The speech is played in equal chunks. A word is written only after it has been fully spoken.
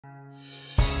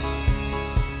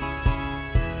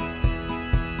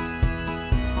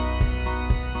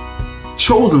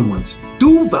chosen ones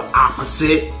do the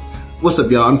opposite. What's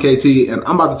up, y'all? I'm KT, and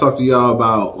I'm about to talk to y'all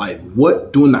about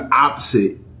what doing the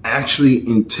opposite actually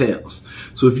entails.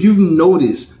 So if you've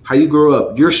noticed how you grow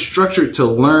up, you're structured to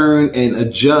learn and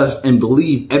adjust and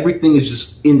believe everything is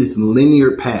just in this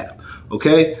linear path.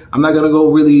 Okay, I'm not gonna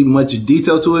go really much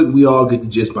detail to it. We all get the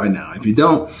gist by now. If you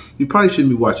don't, you probably shouldn't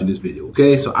be watching this video.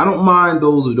 Okay, so I don't mind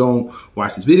those who don't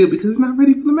watch this video because it's not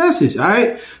ready for the message. All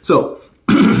right, so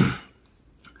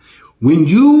when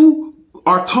you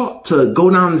are taught to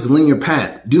go down this linear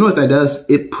path, do you know what that does?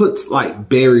 It puts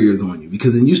barriers on you,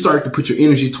 because then you start to put your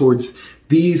energy towards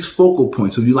these focal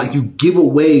points. So you give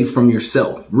away from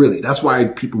yourself, really. That's why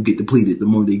people get depleted the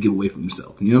more they give away from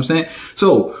themselves. You know what I'm saying?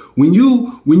 So when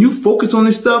you focus on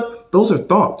this stuff, those are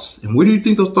thoughts. And where do you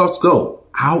think those thoughts go?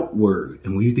 Outward.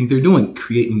 And what do you think they're doing?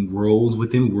 Creating worlds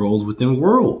within worlds within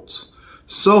worlds.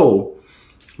 So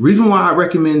reason why I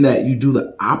recommend that you do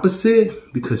the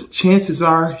opposite, because chances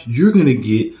are you're going to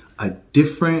get a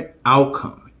different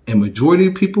outcome. And majority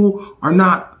of people are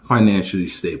not financially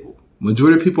stable.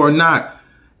 Majority of people are not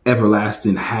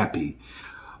everlasting happy.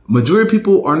 Majority of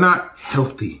people are not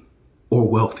healthy or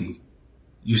wealthy.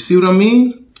 You see what I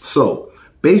mean? So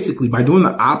basically, by doing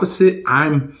the opposite,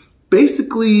 I'm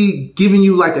basically giving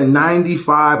you a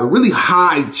 95, a really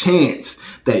high chance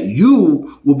that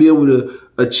you will be able to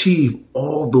achieve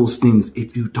all those things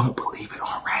if you don't believe it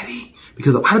already.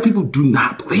 Because a lot of people do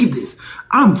not believe this.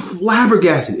 I'm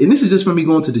flabbergasted. And this is just from me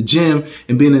going to the gym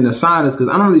and being in the saunas, because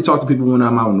I don't really talk to people when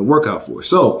I'm out in the workout for.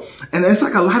 So, and it's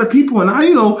a lot of people. And I,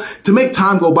 to make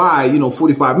time go by,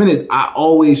 45 minutes, I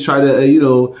always try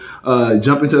to,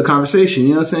 jump into a conversation, you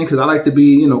know what I'm saying? Because I like to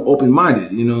be,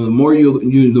 open-minded. The more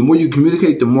you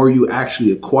communicate, the more you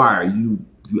actually acquire. You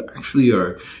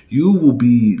will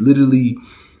be literally,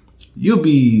 you'll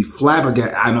be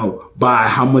flabbergasted, I know, by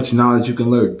how much knowledge you can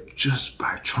learn just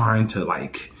by trying to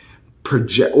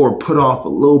project or put off a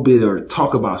little bit or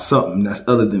talk about something that's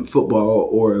other than football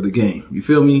or the game. You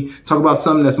feel me? Talk about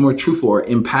something that's more truthful or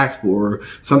impactful, or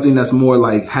something that's more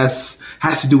has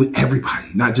to do with everybody,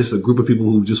 not just a group of people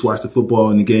who just watch the football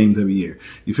and the games every year.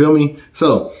 You feel me?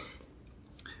 So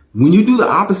when you do the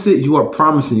opposite, you are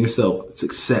promising yourself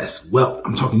success, wealth.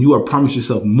 I'm talking, you are promising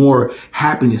yourself more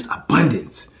happiness,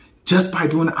 abundance, just by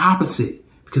doing the opposite.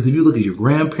 Because if you look at your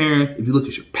grandparents, if you look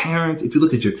at your parents, if you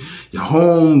look at your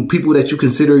home, people that you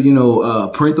consider,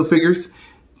 parental figures,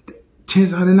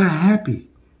 chances are they're not happy.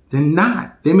 They're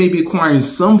not. They may be acquiring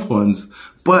some funds,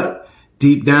 but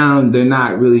deep down, they're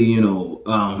not really,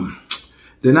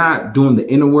 they're not doing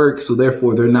the inner work. So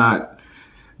therefore, they're not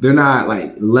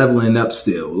leveling up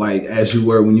still, as you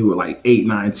were when you were 8,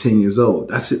 9, 10 years old.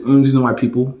 That's the only reason why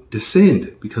people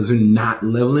descend, because they're not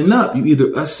leveling up. You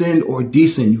either ascend or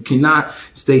descend. You cannot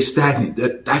stay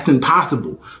stagnant. That's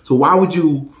impossible. So why would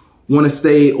you want to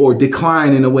stay or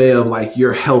decline in a way of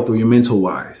your health or your mental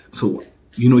wise? So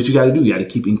you know what you got to do? You got to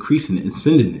keep increasing it and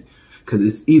sending it, because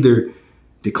it's either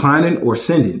declining or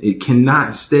ascending. It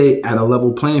cannot stay at a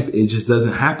level playing field. It just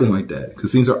doesn't happen like that,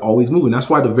 because things are always moving.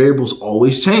 That's why the variables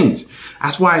always change.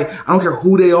 That's why I don't care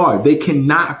who they are. They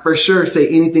cannot for sure say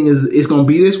anything is going to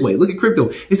be this way. Look at crypto.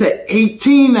 It's at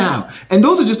 18 now. And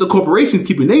those are just the corporations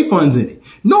keeping their funds in it.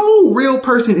 No real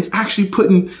person is actually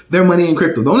putting their money in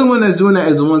crypto. The only one that's doing that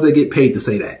is the ones that get paid to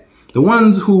say that. The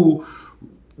ones who,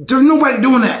 there's nobody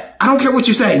doing that. I don't care what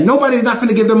you say. Nobody's not going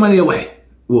to give their money away.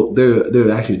 Well, there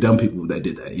are actually dumb people that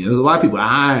did that. There's a lot of people.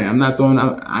 I'm not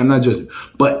judging.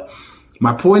 But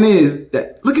my point is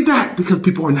that, look at that, because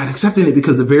people are not accepting it,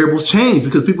 because the variables change,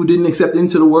 because people didn't accept it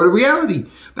into the world of reality.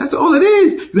 That's all it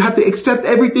is. You have to accept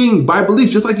everything by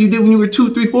belief, just like you did when you were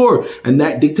 2, 3, 4. And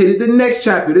that dictated the next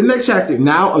chapter, the next chapter.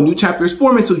 Now a new chapter is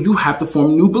forming, so you have to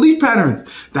form new belief patterns.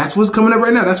 That's what's coming up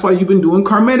right now. That's why you've been doing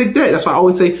karmatic debt. That's why I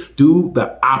always say, do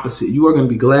the opposite. You are going to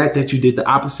be glad that you did the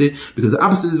opposite, because the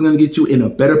opposite is going to get you in a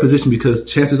better position, because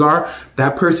chances are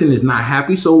that person is not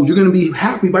happy. So you're going to be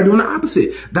happy by doing the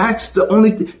opposite. That's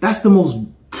the most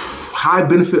high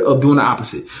benefit of doing the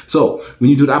opposite. So when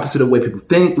you do the opposite of the way people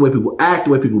think, the way people act,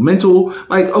 the way people mental,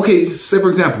 okay, say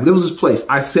for example, there was this place,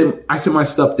 I sent my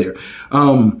stuff there.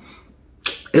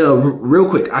 Real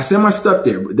quick, I sent my stuff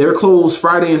there. They're closed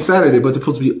Friday and Saturday, but they're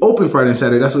supposed to be open Friday and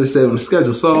Saturday. That's what they said on the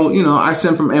schedule. So, I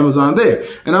sent from Amazon there.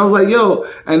 And I was like, yo,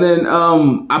 and then,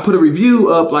 I put a review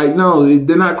up, no,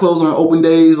 they're not closed on open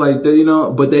days, but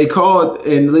they called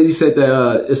and the lady said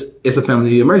that, it's a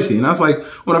family emergency. And I was like,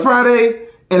 on a Friday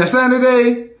and a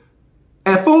Saturday,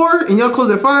 at 4 and y'all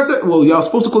close at 5:30. Well, y'all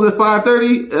supposed to close at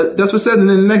 5:30. That's what said. And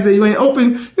then the next day you ain't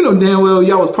open. You know damn well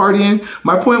y'all was partying.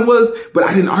 My point was, but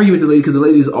I didn't argue with the lady because the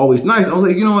lady is always nice. I was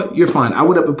like, you know what? You're fine. I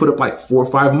would have put up like 4 or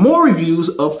 5 more reviews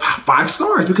of 5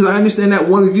 stars because I understand that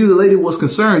one review, the lady was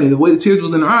concerned and the way the tears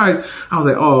was in her eyes. I was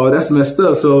like, oh, that's messed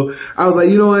up. So I was like,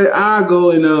 you know what? I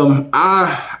go and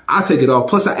I take it off.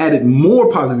 Plus I added more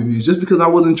positive reviews just because I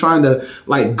wasn't trying to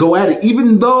like go at it,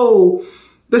 even though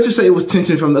let's just say it was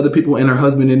tension from the other people and her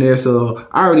husband in there. So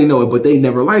I already know it, but they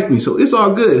never liked me. So it's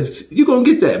all good. You're going to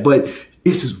get that. But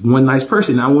it's just one nice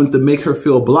person. I wanted to make her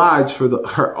feel obliged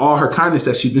for all her kindness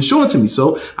that she's been showing to me.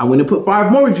 So I went and put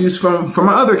 5 more reviews from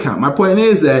my other account. My point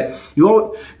is that you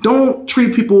all don't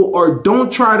treat people or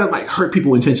don't try to like hurt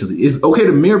people intentionally. It's okay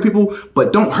to mirror people,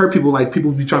 but don't hurt people like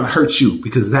people be trying to hurt you,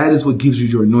 because that is what gives you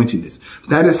your anointingness.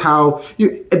 That is how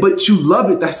but you love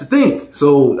it. That's the thing.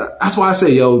 So that's why I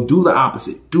say, yo, do the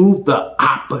opposite. Do the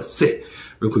opposite.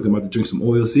 Real quick, I'm about to drink some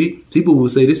oil. See, people will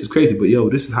say this is crazy, but yo,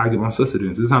 this is how I get my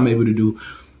sustenance. This is how I'm able to do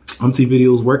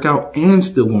videos, workout, and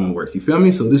still going to work. You feel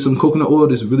me? So this is some coconut oil.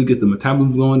 This really get the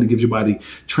metabolism going to give your body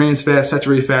trans fats,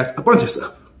 saturated fats, a bunch of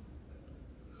stuff.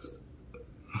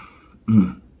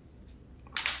 And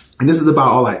this is about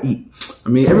all I eat. I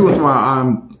mean, every once in a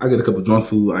while, I get a couple of junk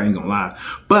food. I ain't gonna lie,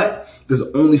 but there's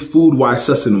only food-wise,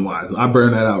 sustenance-wise. I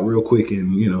burn that out real quick,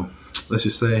 and you know, let's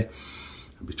just say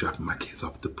I'll be dropping my kids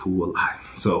off at the pool a lot.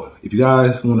 So if you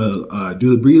guys want to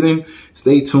do the breathing,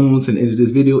 stay tuned to the end of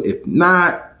this video. If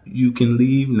not, you can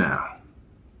leave now.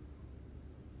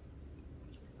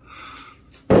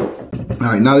 All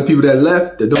right, now the people that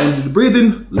left that don't do the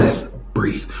breathing, let's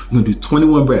breathe. We're gonna do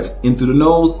 21 breaths, in through the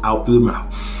nose, out through the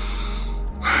mouth.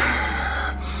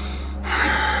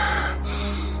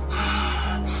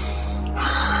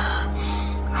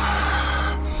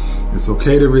 It's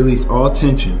okay to release all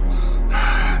tension.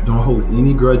 Don't hold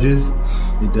any grudges.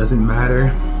 It doesn't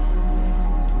matter.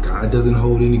 God doesn't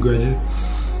hold any grudges.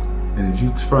 And if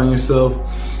you find yourself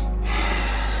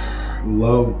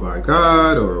loved by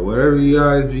God or whatever you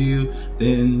guys view,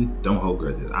 then don't hold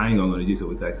grudges. I ain't gonna go into detail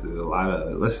with that because there's a lot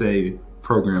of, let's say,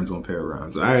 programs on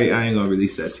Paragon. So I ain't gonna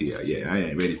release that to you. Yeah, I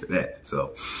ain't ready for that.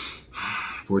 So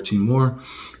 14 more.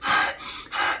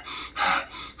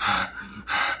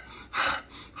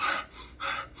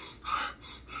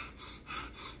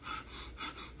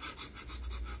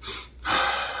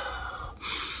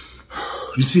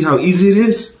 You see how easy it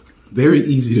is? Very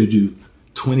easy to do.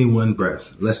 21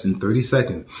 breaths, less than 30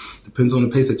 seconds. Depends on the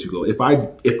pace that you go. If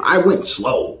I went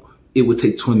slow, it would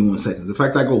take 21 seconds. In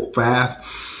fact, I go fast.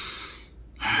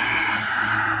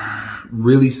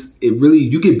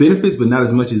 You get benefits, but not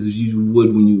as much as you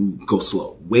would when you go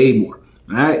slow. Way more.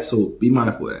 All right, so be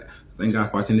mindful of that. Thank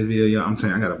God for watching this video, y'all. I'm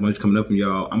telling you, I got a bunch coming up from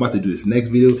y'all. I'm about to do this next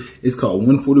video. It's called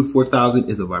 144,000.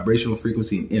 It's a vibrational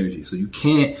frequency and energy. So you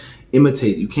can't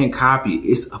imitate it. You can't copy it.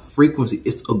 It's a frequency.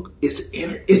 It's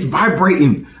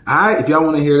vibrating. All right. If y'all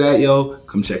want to hear that, yo,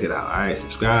 come check it out. All right.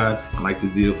 Subscribe and like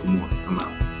this video for more. I'm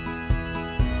out.